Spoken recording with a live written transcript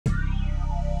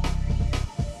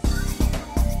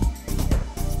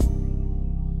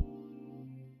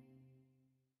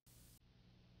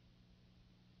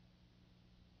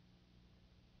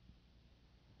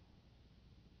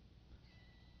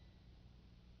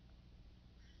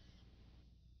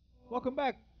Welcome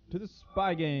back to the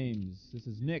SPI Games. This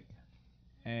is Nick,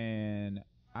 and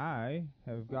I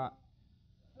have got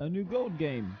a new gold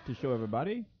game to show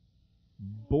everybody.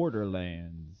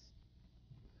 Borderlands.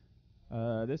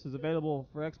 This is available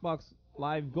for Xbox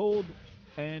Live Gold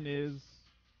and is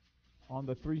on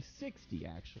the 360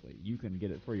 actually. You can get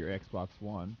it for your Xbox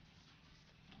One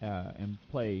and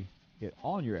play it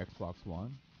on your Xbox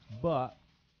One, but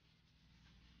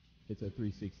it's a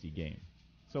 360 game.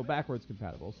 So backwards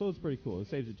compatible. So it's pretty cool. It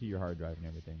saves it to your hard drive and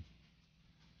everything.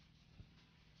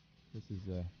 This is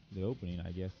the opening,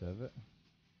 I guess, of it.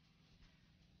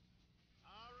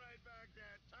 All right,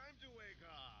 Baghdad, time to wake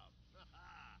up.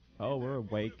 Oh, we're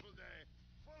awake. Beautiful day,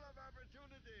 full of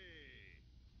opportunity.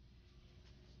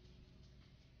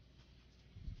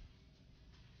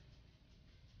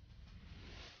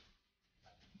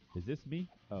 Is this me?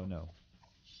 Oh no.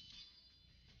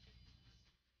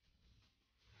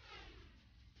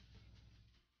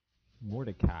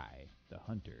 Mordecai, the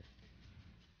hunter.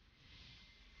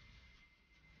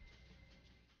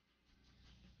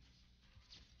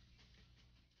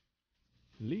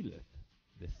 Lilith,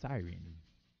 the siren.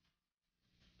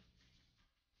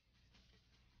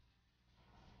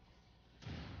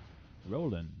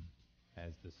 Roland,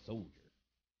 as the soldier.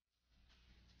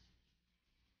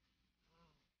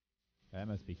 That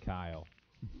must be Kyle.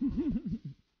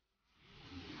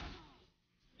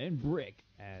 And Brick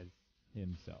as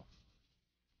himself.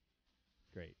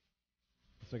 Great.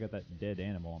 Still got that dead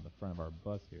animal on the front of our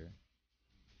bus here.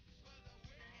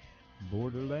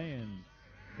 Borderlands.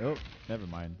 Oh, never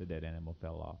mind. The dead animal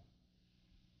fell off.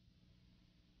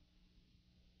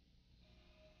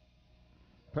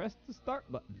 Press the start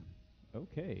button.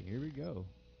 Okay, here we go.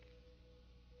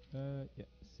 Yeah,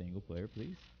 single player,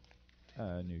 please.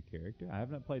 New character. I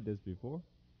haven't played this before.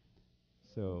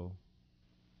 So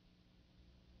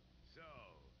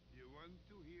You want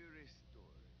to hear a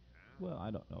story, huh? well,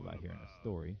 I don't know about hearing a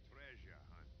story. Treasure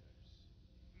hunters.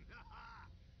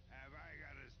 Have I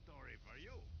got a story for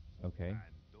you? Okay.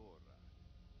 Pandora.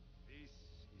 This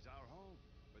is our home,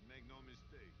 but make no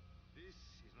mistake, this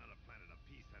is not a planet of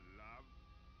peace and love.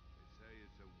 They say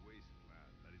it's a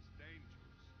wasteland, that it's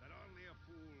dangerous, that only a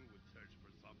fool would search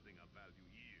for something of value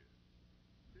here.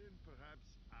 Then perhaps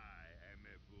I am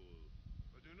a fool.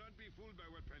 But do not be fooled by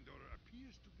what Pandora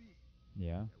appears to be.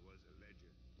 Yeah. There was a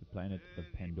legend. The planet of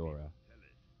Many Pandora. people tell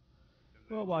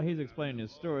it. Well, while he's explaining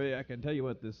his story, I can tell you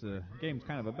what this game's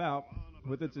kind of about.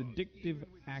 With its addictive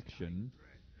action,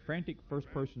 frantic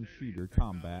first-person shooter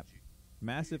combat,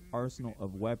 massive arsenal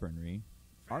of weaponry,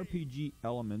 RPG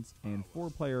elements, and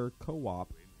four-player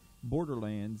co-op,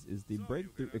 Borderlands is the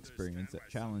breakthrough experience that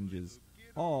challenges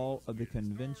all of the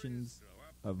conventions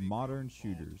of modern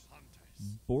shooters.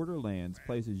 Borderlands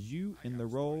places you in the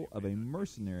role of a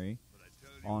mercenary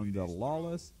on the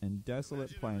lawless and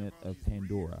desolate planet of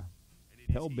Pandora,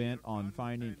 hell-bent on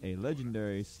finding a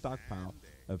legendary stockpile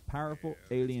of powerful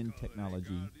alien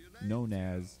technology known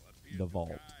as the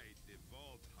Vault.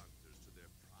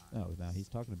 Oh, now he's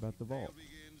talking about the Vault.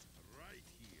 Begins right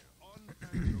here on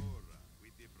Pandora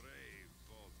with the brave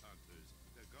vault hunters,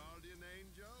 the guardian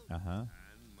angel, and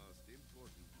most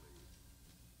importantly,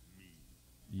 me.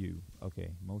 You.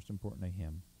 Okay, most importantly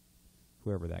him.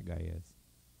 Whoever that guy is.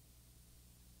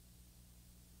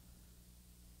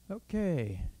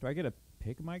 Okay, do I get to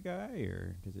pick my guy,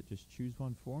 or does it just choose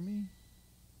one for me?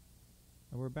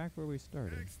 Oh, we're back where we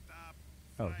started. Next stop,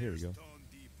 Oh, here we go. Firestone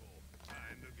Depot.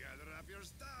 Time to gather up your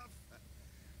stuff.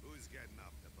 Who's getting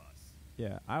off the bus?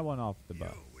 Yeah, I went off the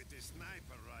bus. You with the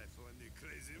sniper rifle and the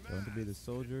crazy man. Going to be the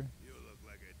soldier. You look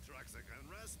like a Truxican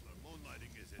wrestler.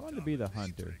 Moonlighting is a I want to be the job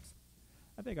hunter. matrix.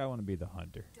 I think I want to be the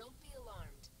hunter. Don't be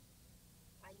alarmed.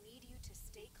 I need you to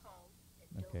stay calm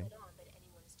and Okay. don't let on that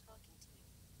anyone is talking to you.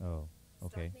 Oh,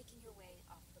 okay, Start making your way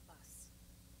off the bus.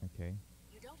 okay.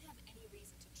 You don't have any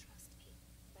reason to trust me,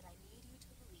 but I need you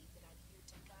to believe that I'm here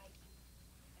to guide you.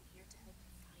 I'm here to help you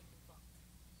find the vault.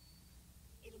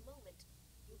 In a moment,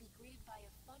 you'll be greeted by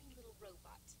a funny little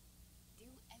robot. Do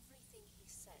everything he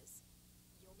says.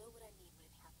 You'll know what I mean when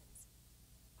it happens.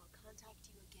 I'll contact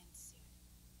you again soon.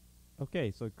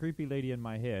 Okay, so creepy lady in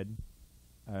my head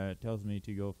tells me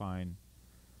to go find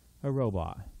a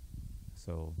robot.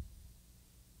 So,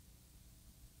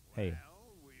 hey,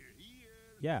 Well, we're here.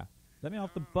 yeah, let me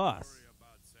off the Don't bus. worry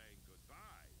about saying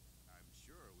goodbye. I'm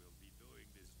sure we'll be doing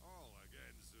this all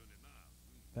again soon enough.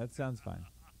 That sounds fine.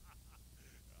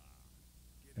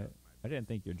 Get up, I didn't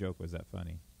think your joke was that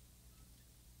funny.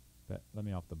 But let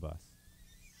me off the bus.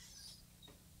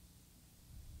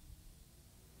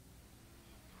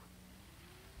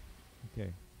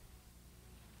 Okay.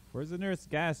 Where's the nearest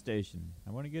gas station?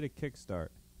 I want to get a kickstart.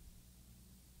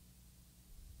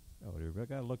 Oh, do we really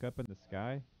gotta look up in the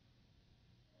sky?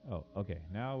 Oh, okay.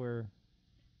 Now we're...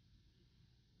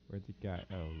 Where'd the guy...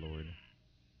 Oh, Lord.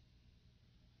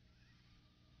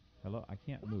 Hello? I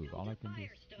can't move. All I can do is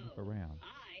move around.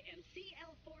 I am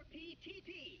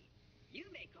CL4PTP. You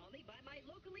may call me by my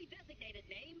locally designated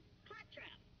name,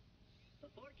 Claptrap.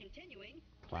 Before continuing,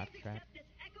 please accept this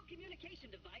Echo communication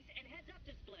device and heads-up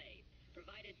display,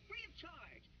 provided free of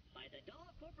charge by the Dahl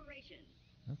Corporation.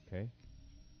 Okay.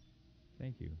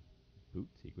 Thank you. Boot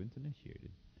sequence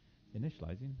initiated.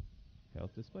 Initializing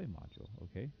health display module.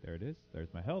 Okay, there it is.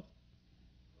 There's my health.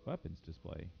 Weapons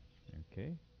display.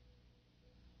 Okay.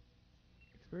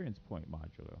 Experience point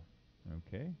modular.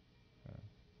 Okay.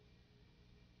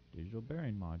 Digital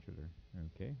bearing modular.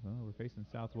 Okay, well, we're facing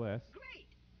southwest. Great!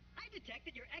 I detect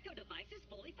that your Echo device is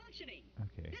fully functioning.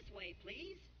 Okay. This way,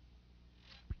 please.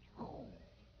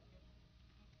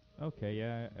 Okay,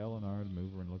 yeah, L and R to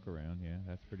move and look around. Yeah,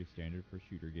 that's pretty standard for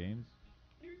shooter games.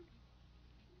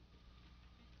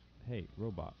 Hey,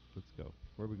 robot, let's go.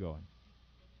 Where are we going?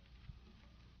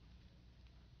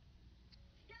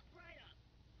 Step right up.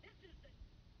 This is the...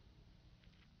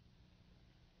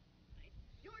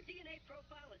 Your DNA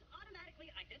profile is automatically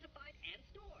identified and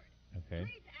stored. Okay.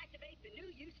 Please activate the new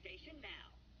use station now.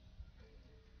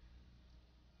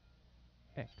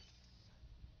 X.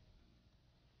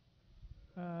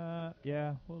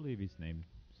 Yeah, we'll leave his name.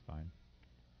 It's fine.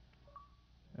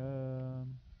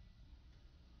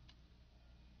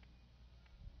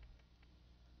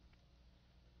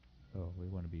 Oh, we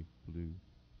want to be blue.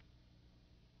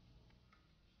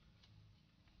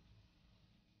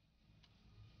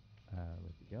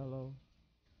 With yellow.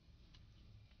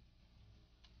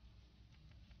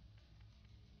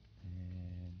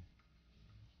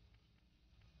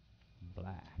 And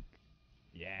black.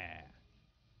 Yeah.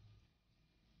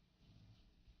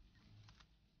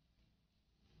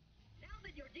 Now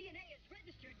that your DNA is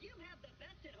registered, you have the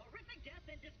best in horrific death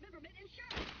and dismemberment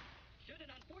insurance. Should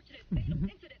an unfortunate fatal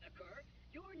incident occur,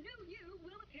 your new you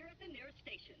will appear at the nearest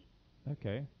station.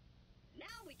 Okay.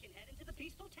 Now we can head into the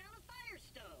peaceful town of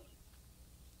Firestone.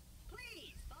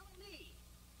 Please, follow me.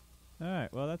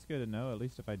 Alright, well that's good to know. At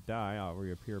least if I die, I'll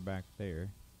reappear back there.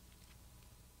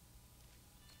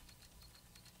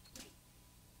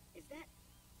 Is that...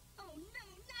 Oh no,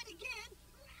 not again!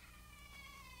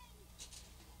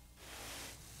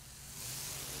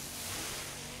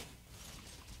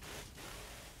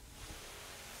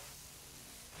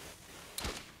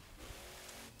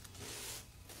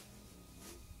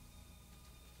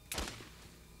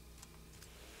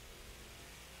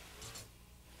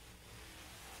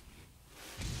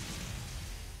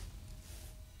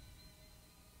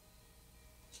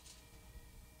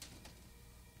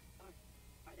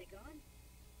 Are they gone?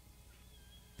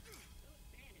 Those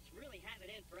bandits really have it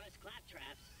in for us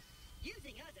claptraps.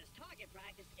 Using us as target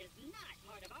practice is not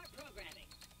part of our programming.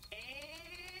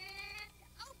 And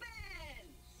open!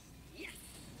 Yes!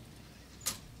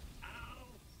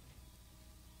 Oh!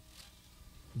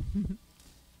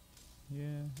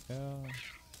 Yeah,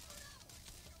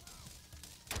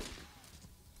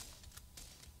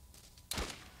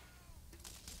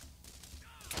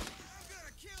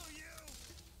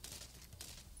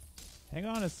 hang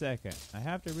on a second. I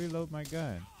have to reload my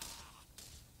gun.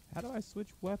 How do I switch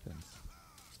weapons?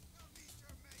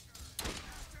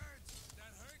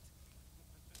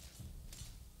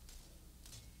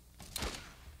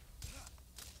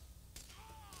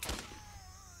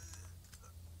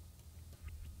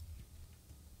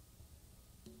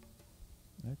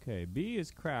 Okay, B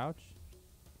is crouch.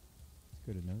 It's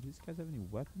good to know. Do these guys have any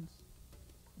weapons?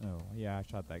 Oh, yeah, I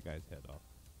shot that guy's head off.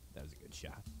 That was a good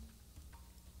shot.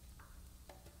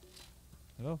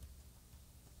 Hello?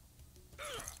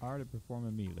 R to perform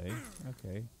a melee.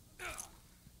 Okay.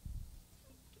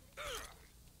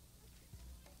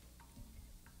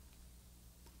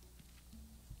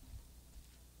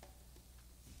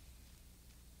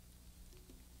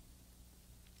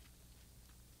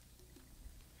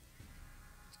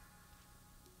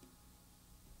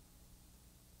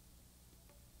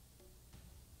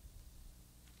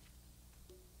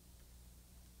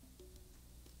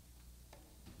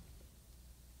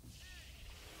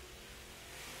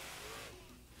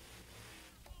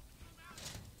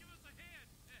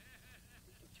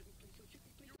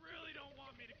 You really don't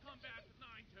want me to come back with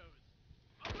Nine Toes.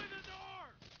 Open the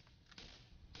door!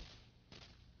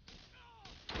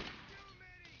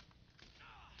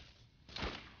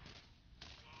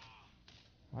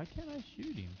 Why can't I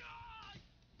shoot him?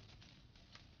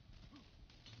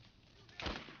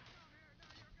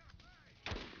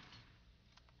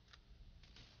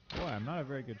 Boy, I'm not a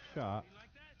very good shot.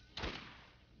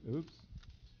 Oops.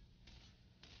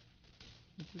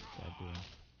 What's this guy doing?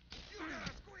 You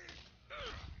gotta squeeze!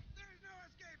 There's no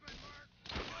escaping, Mark!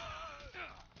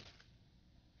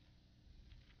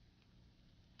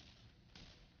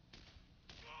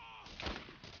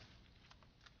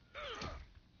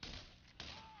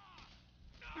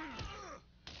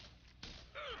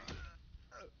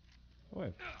 Boy,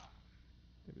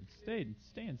 if it would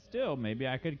stand still, maybe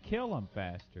I could kill him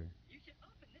faster. You should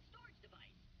open the storage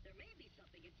device. There may be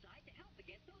something inside to help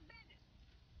against those bandits.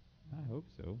 I hope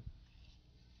so.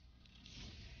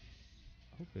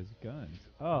 Hope his guns.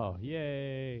 Oh,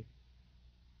 yay!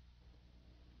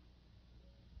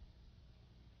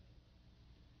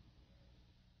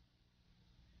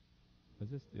 Is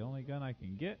this the only gun I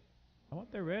can get? I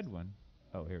want the red one.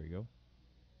 Oh, here we go.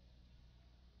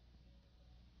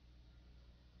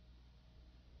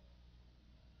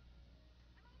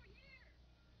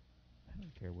 I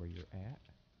don't care where you're at.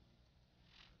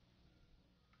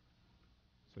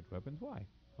 Switch weapons, why?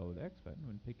 Hold the X button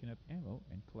when picking up ammo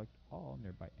and collect all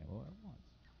nearby ammo at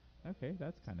once. Okay,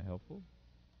 that's kind of helpful.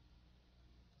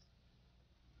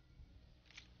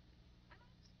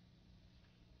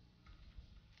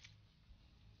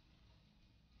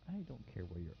 I don't care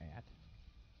where you're at.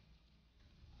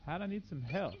 How'd I need some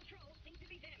help? Controls seem to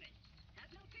be damaged.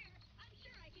 Have no fear. I'm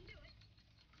sure I can do it.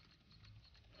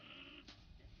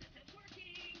 This isn't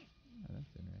working. Oh,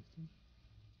 that's interesting.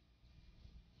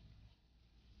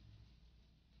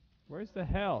 Where's the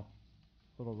hell,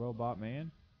 little robot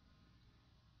man?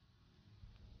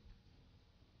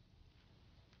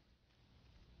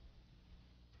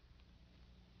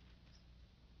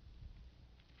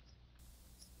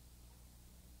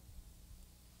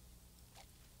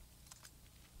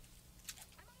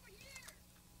 I'm over here.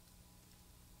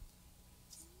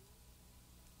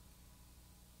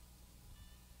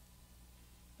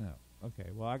 Oh,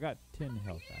 okay. Well, I got 10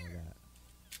 health out of that.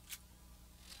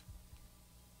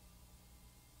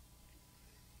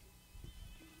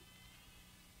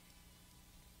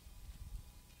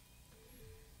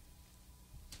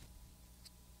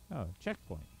 Oh,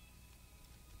 checkpoint.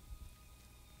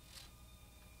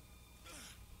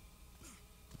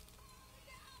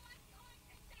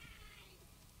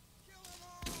 Kill them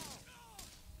all!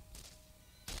 Got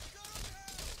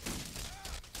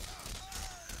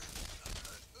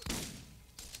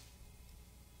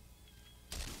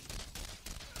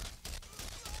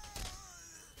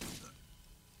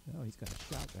 'em Oh, he's got a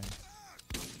shotgun.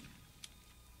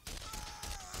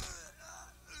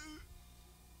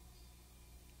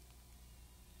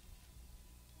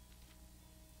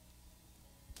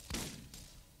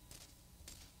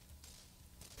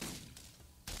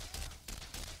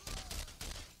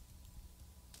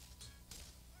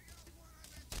 I got one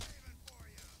I've been saving for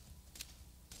you!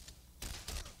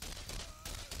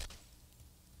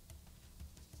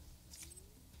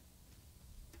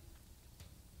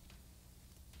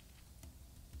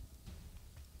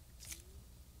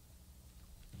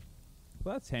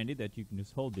 Well, that's handy that you can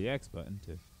just hold the X button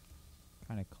to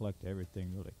kind of collect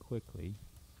everything really quickly.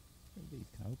 What are these?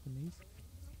 Can I open these?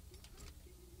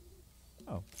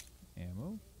 Oh,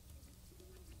 ammo.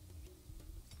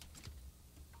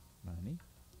 Money.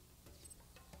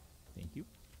 Thank you.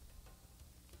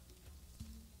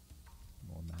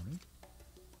 More money.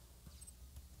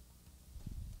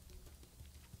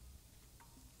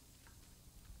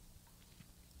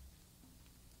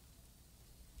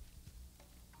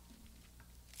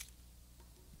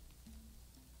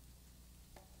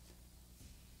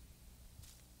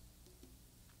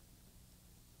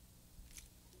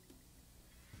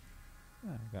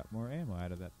 Ah, I got more ammo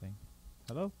out of that thing.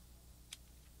 Hello?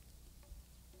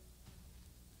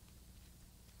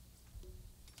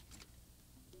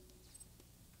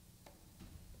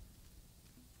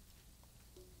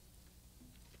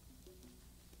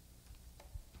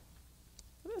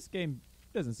 Well, this game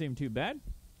doesn't seem too bad.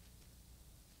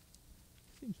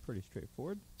 Seems pretty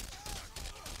straightforward.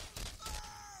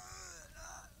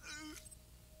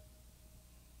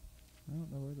 I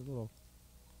don't know where the little...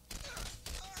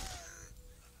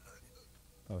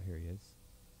 Oh, here he is.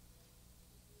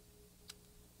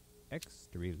 X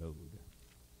to reload.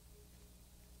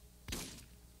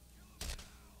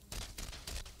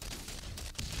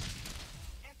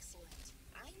 Excellent.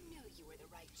 I knew you were the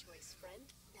right choice, friend.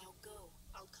 Now go.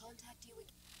 I'll contact you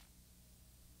again.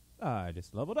 I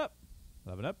just leveled up.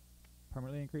 Leveled up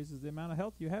permanently increases the amount of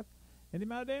health you have and the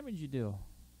amount of damage you deal.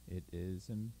 It is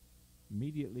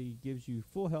immediately gives you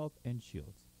full health and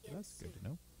shields. So that's good to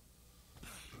know.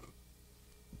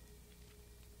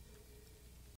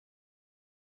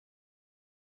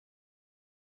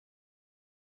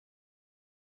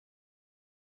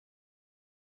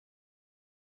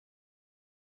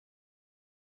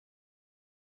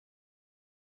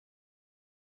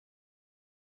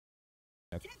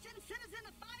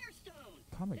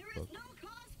 comic There book. is no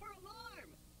cause for alarm.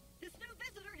 This new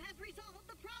visitor has resolved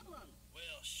the problem.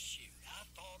 Well, shoot, I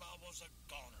thought I was a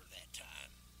goner that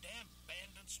time. Damn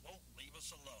bandits won't leave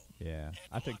us alone. Yeah, Had to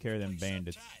I took lock care of the them place up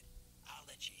bandits. tight. I'll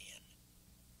let you in.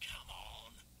 Come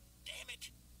on. Damn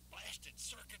it. Blasted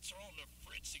circuits are on the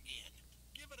fritz again.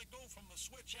 Give it a go from the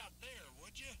switch out there,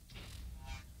 would you?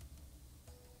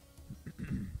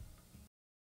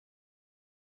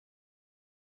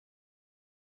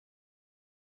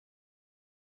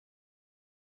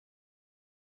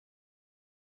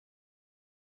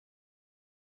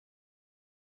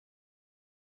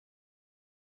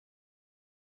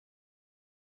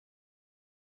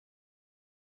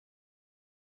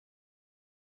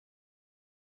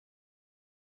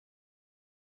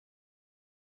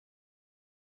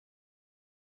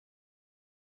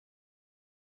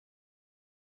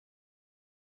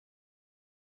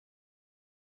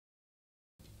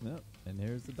 Nope, and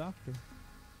here's the doctor.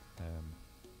 I'm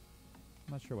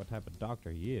not sure what type of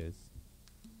doctor he is.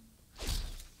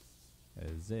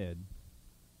 Zed.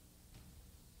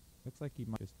 Looks like he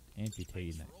might just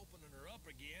amputating Thanks for opening her up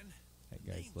again. that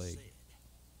guy's Name's leg. Sid.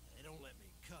 They don't let me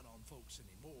cut on folks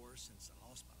anymore since I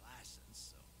lost my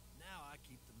license, so now I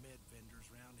keep the med vendors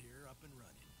around here up and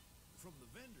running. From the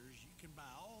vendors, you can buy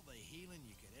all the healing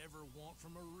you could ever want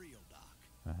from a real doc.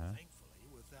 Uh-huh. Thankfully,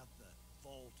 without the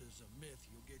 "fault is a myth,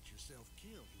 you'll get yourself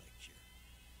killed" lecture.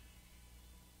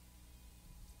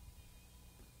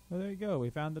 Well, there you go. We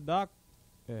found the doc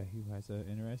who has an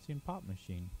interesting pop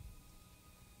machine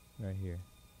right here.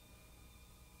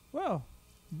 Well,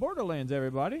 Borderlands,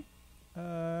 everybody.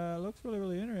 Looks really,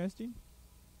 really interesting.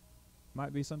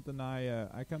 Might be something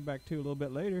I come back to a little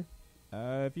bit later.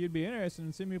 If you'd be interested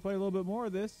in seeing me play a little bit more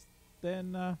of this,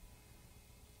 then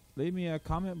leave me a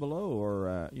comment below,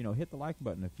 or hit the like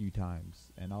button a few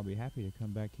times, and I'll be happy to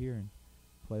come back here and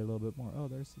play a little bit more. Oh,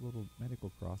 there's a little medical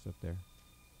cross up there.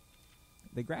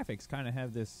 The graphics kind of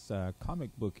have this comic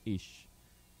book-ish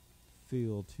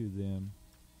feel to them.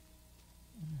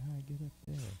 I wonder how I get up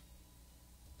there.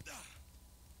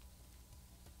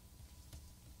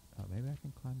 Oh, maybe I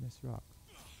can climb this rock.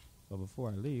 But before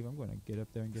I leave, I'm going to get up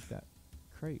there and get that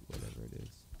crate, whatever it is.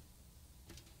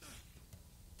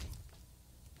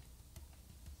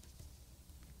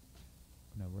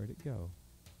 Now, where'd it go?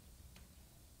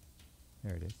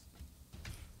 There it is.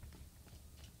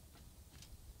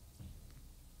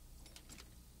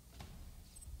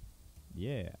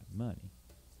 Yeah, money.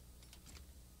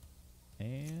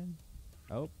 And,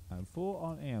 oh, I'm full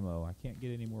on ammo. I can't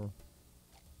get any more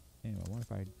ammo. I wonder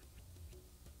if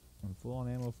I'm full on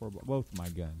ammo for both my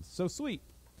guns. So sweet.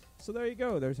 So there you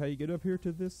go. There's how you get up here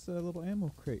to this little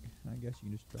ammo crate. I guess you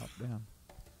can just drop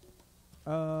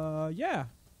down. Yeah.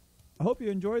 I hope you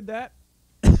enjoyed that.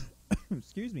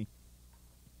 Excuse me.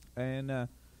 And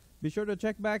be sure to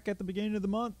check back at the beginning of the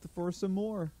month for some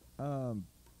more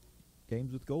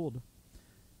games with gold.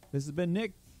 This has been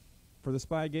Nick for the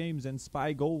SPI Games and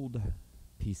SPI Gold.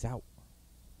 Peace out.